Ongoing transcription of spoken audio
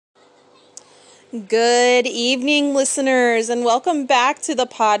Good evening, listeners, and welcome back to the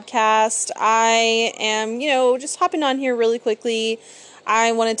podcast. I am, just hopping on here really quickly.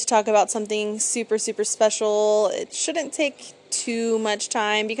 I wanted to talk about something super, super special. It shouldn't take too much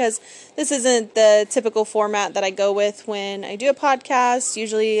time because this isn't the typical format that I go with when I do a podcast.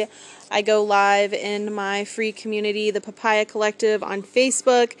 Usually I go live in my free community, the Papaya Collective, on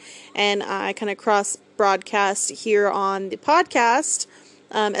Facebook, and I kind of cross broadcast here on the podcast.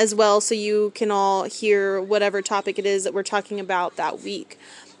 As well, so you can all hear whatever topic it is that we're talking about that week.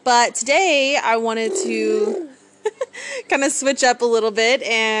 But today, I wanted to kind of switch up a little bit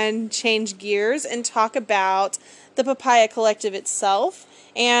and change gears and talk about the Papaya Collective itself,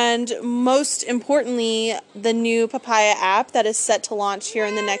 and most importantly, the new Papaya app that is set to launch here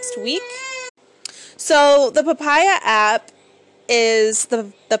in the next week. So, the Papaya app is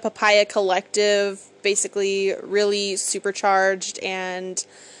the Papaya Collective, basically really supercharged and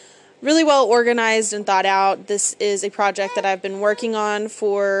really well organized and thought out. This is a project that I've been working on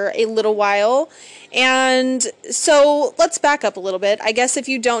for a little while. And so let's back up a little bit. I guess if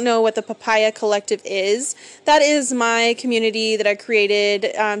you don't know what the Papaya Collective is, that is my community that I created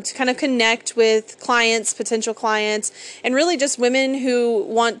to kind of connect with clients, potential clients, and really just women who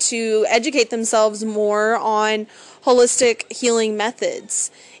want to educate themselves more on holistic healing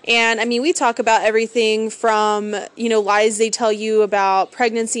methods. And I mean, we talk about everything from, lies they tell you about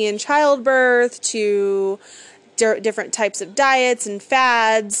pregnancy and childbirth to different types of diets and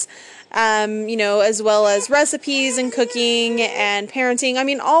fads, as well as recipes and cooking and parenting. I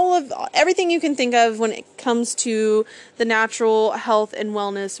mean, everything you can think of when it comes to the natural health and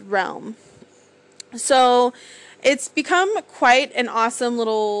wellness realm. So it's become quite an awesome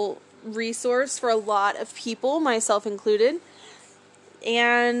little resource for a lot of people, myself included.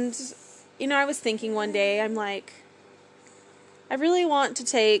 And, I was thinking one day, I'm like, I really want to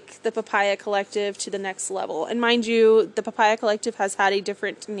take the Papaya Collective to the next level. And mind you, the Papaya Collective has had a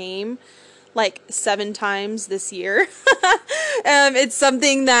different name like 7 times this year. It's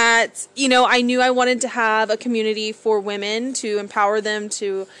something that, I knew I wanted to have a community for women to empower them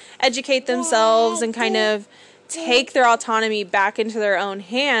to educate themselves and kind of take their autonomy back into their own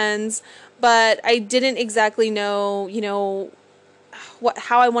hands. But I didn't exactly know,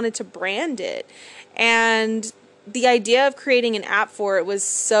 how I wanted to brand it. And the idea of creating an app for it was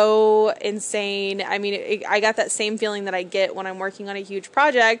so insane. I mean, I got that same feeling that I get when I'm working on a huge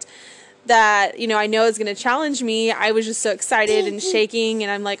project that, I know is going to challenge me. I was just so excited and shaking,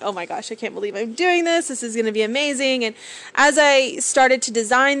 and I'm like, oh my gosh, I can't believe I'm doing this. This is going to be amazing. And as I started to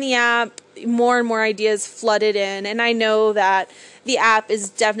design the app, more and more ideas flooded in, and I know that the app is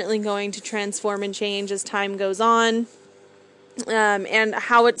definitely going to transform and change as time goes on. And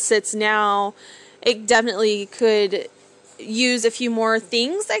how it sits now, it definitely could use a few more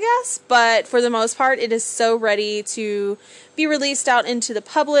things, I guess, but for the most part, it is so ready to be released out into the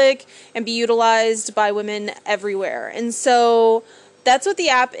public and be utilized by women everywhere. And so that's what the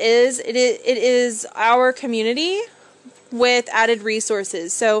app is. It is our community with added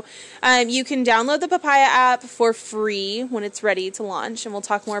resources. So you can download the Papaya app for free when it's ready to launch, and we'll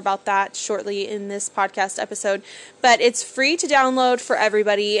talk more about that shortly in this podcast episode. But it's free to download for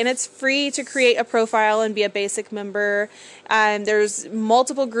everybody, and it's free to create a profile and be a basic member. There's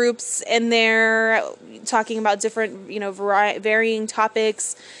multiple groups in there talking about different, varying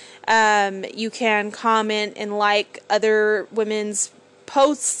topics. You can comment and like other women's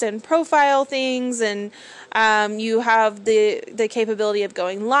posts and profile things, and you have the capability of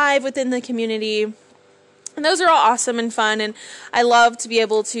going live within the community. And those are all awesome and fun, and I love to be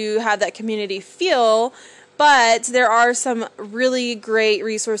able to have that community feel. But there are some really great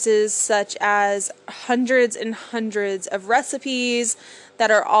resources, such as hundreds and hundreds of recipes that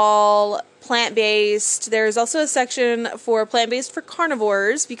are all plant-based. There's also a section for plant-based for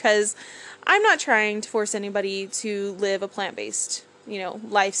carnivores, because I'm not trying to force anybody to live a plant-based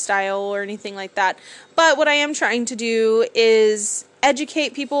lifestyle or anything like that. But what I am trying to do is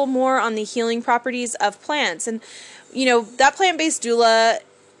educate people more on the healing properties of plants. And, that plant-based doula,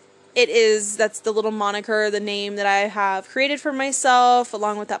 that's the little moniker, the name that I have created for myself,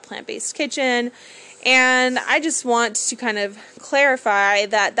 along with that plant-based kitchen. And I just want to kind of clarify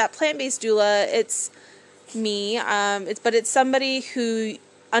that plant-based doula, it's me, but it's somebody who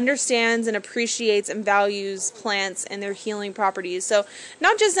understands and appreciates and values plants and their healing properties. So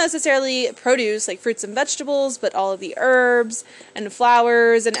not just necessarily produce like fruits and vegetables, but all of the herbs and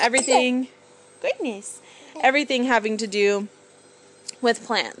flowers and everything. Goodness. Everything having to do with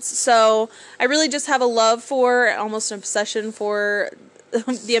plants. So I really just have a love for, almost an obsession for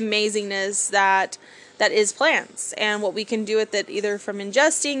the amazingness that that is plants, and what we can do with it, either from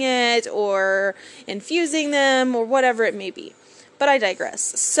ingesting it or infusing them or whatever it may be. But I digress.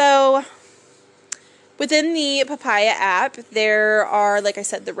 So within the Papaya app, there are, like I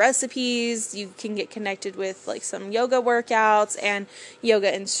said, the recipes. You can get connected with like some yoga workouts and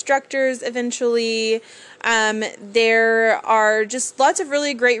yoga instructors eventually. There are just lots of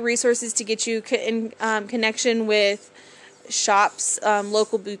really great resources to get you in connection with shops,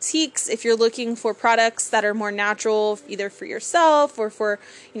 local boutiques. If you're looking for products that are more natural, either for yourself or for,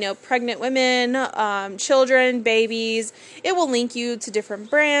 pregnant women, children, babies, it will link you to different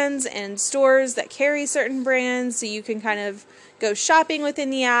brands and stores that carry certain brands, so you can kind of go shopping within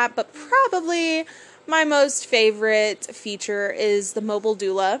the app. But probably my most favorite feature is the mobile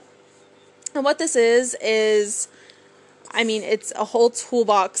doula. And what this is it's a whole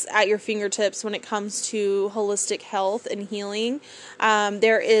toolbox at your fingertips when it comes to holistic health and healing.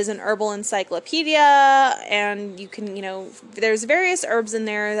 There is an herbal encyclopedia, and you can, there's various herbs in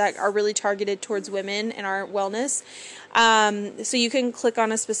there that are really targeted towards women and our wellness. So you can click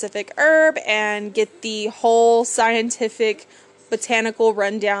on a specific herb and get the whole scientific botanical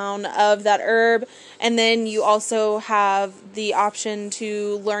rundown of that herb, and then you also have the option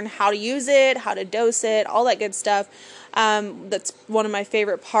to learn how to use it, how to dose it, all that good stuff. That's one of my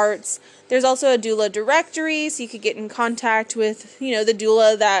favorite parts. There's also a doula directory, so you could get in contact with, the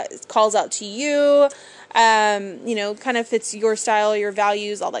doula that calls out to you, kind of fits your style, your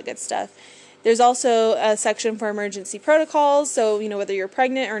values, all that good stuff. There's also a section for emergency protocols, so, whether you're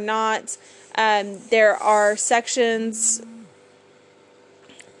pregnant or not, there are sections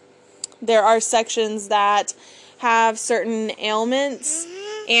that have certain ailments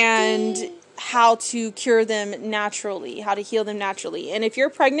and how to cure them naturally, how to heal them naturally. And if you're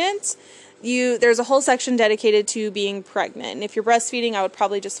pregnant, there's a whole section dedicated to being pregnant. And if you're breastfeeding, I would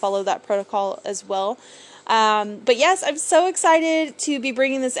probably just follow that protocol as well. But yes, I'm so excited to be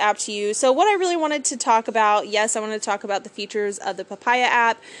bringing this app to you. So what I really wanted to talk about, I wanted to talk about the features of the Papaya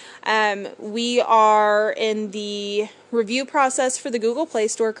app. We are in the review process for the Google Play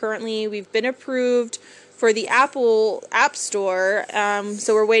Store currently. We've been approved for the Apple App Store.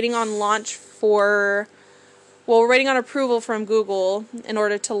 So we're waiting on we're waiting on approval from Google in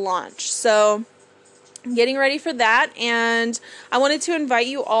order to launch. So getting ready for that, and I wanted to invite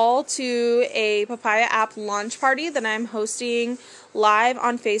you all to a Papaya app launch party that I'm hosting live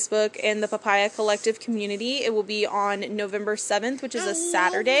on Facebook in the Papaya Collective community. It will be on November 7th, which is a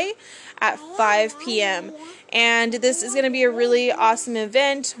Saturday at 5 p.m. And this is going to be a really awesome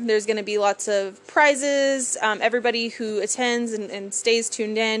event. There's going to be lots of prizes. Everybody who attends and stays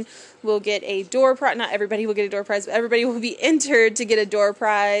tuned in will get a door prize. Not everybody will get a door prize, but everybody will be entered to get a door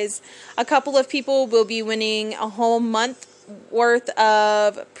prize. A couple of people will be winning a whole month worth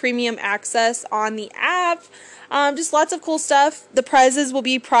of premium access on the app. Just lots of cool stuff. The prizes will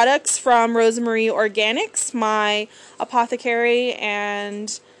be products from Rosemarie Organics, my apothecary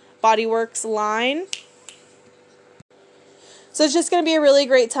and Bodyworks line. So it's just going to be a really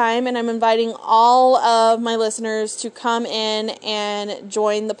great time, and I'm inviting all of my listeners to come in and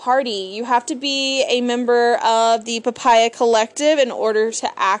join the party. You have to be a member of the Papaya Collective in order to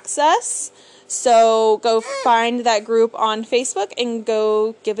access. So go find that group on Facebook and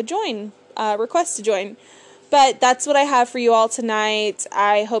go give a join, request to join. But that's what I have for you all tonight.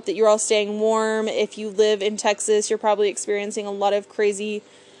 I hope that you're all staying warm. If you live in Texas, you're probably experiencing a lot of crazy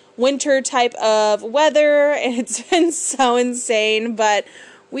winter type of weather, and it's been so insane, but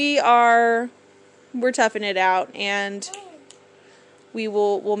we're toughing it out, and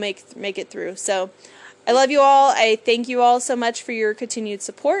we'll make it through. So I love you all. I thank you all so much for your continued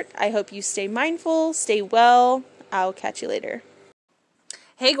support. I hope you stay mindful, stay well. I'll catch you later.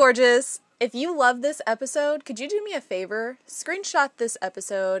 Hey gorgeous, if you love this episode, could you do me a favor? Screenshot this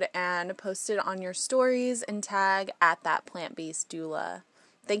episode and post it on your stories and tag @thatplantbaseddoula.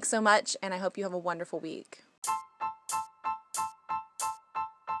 Thanks so much, and I hope you have a wonderful week.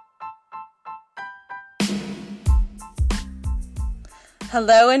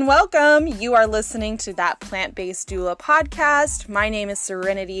 Hello and welcome. You are listening to That Plant-Based Doula podcast. My name is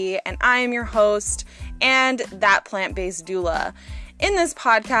Serenity, and I am your host and That Plant-Based Doula. In this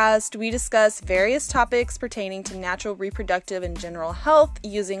podcast, we discuss various topics pertaining to natural reproductive and general health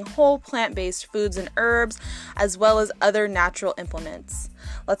using whole plant-based foods and herbs, as well as other natural implements.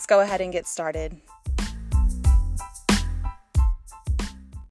 Let's go ahead and get started.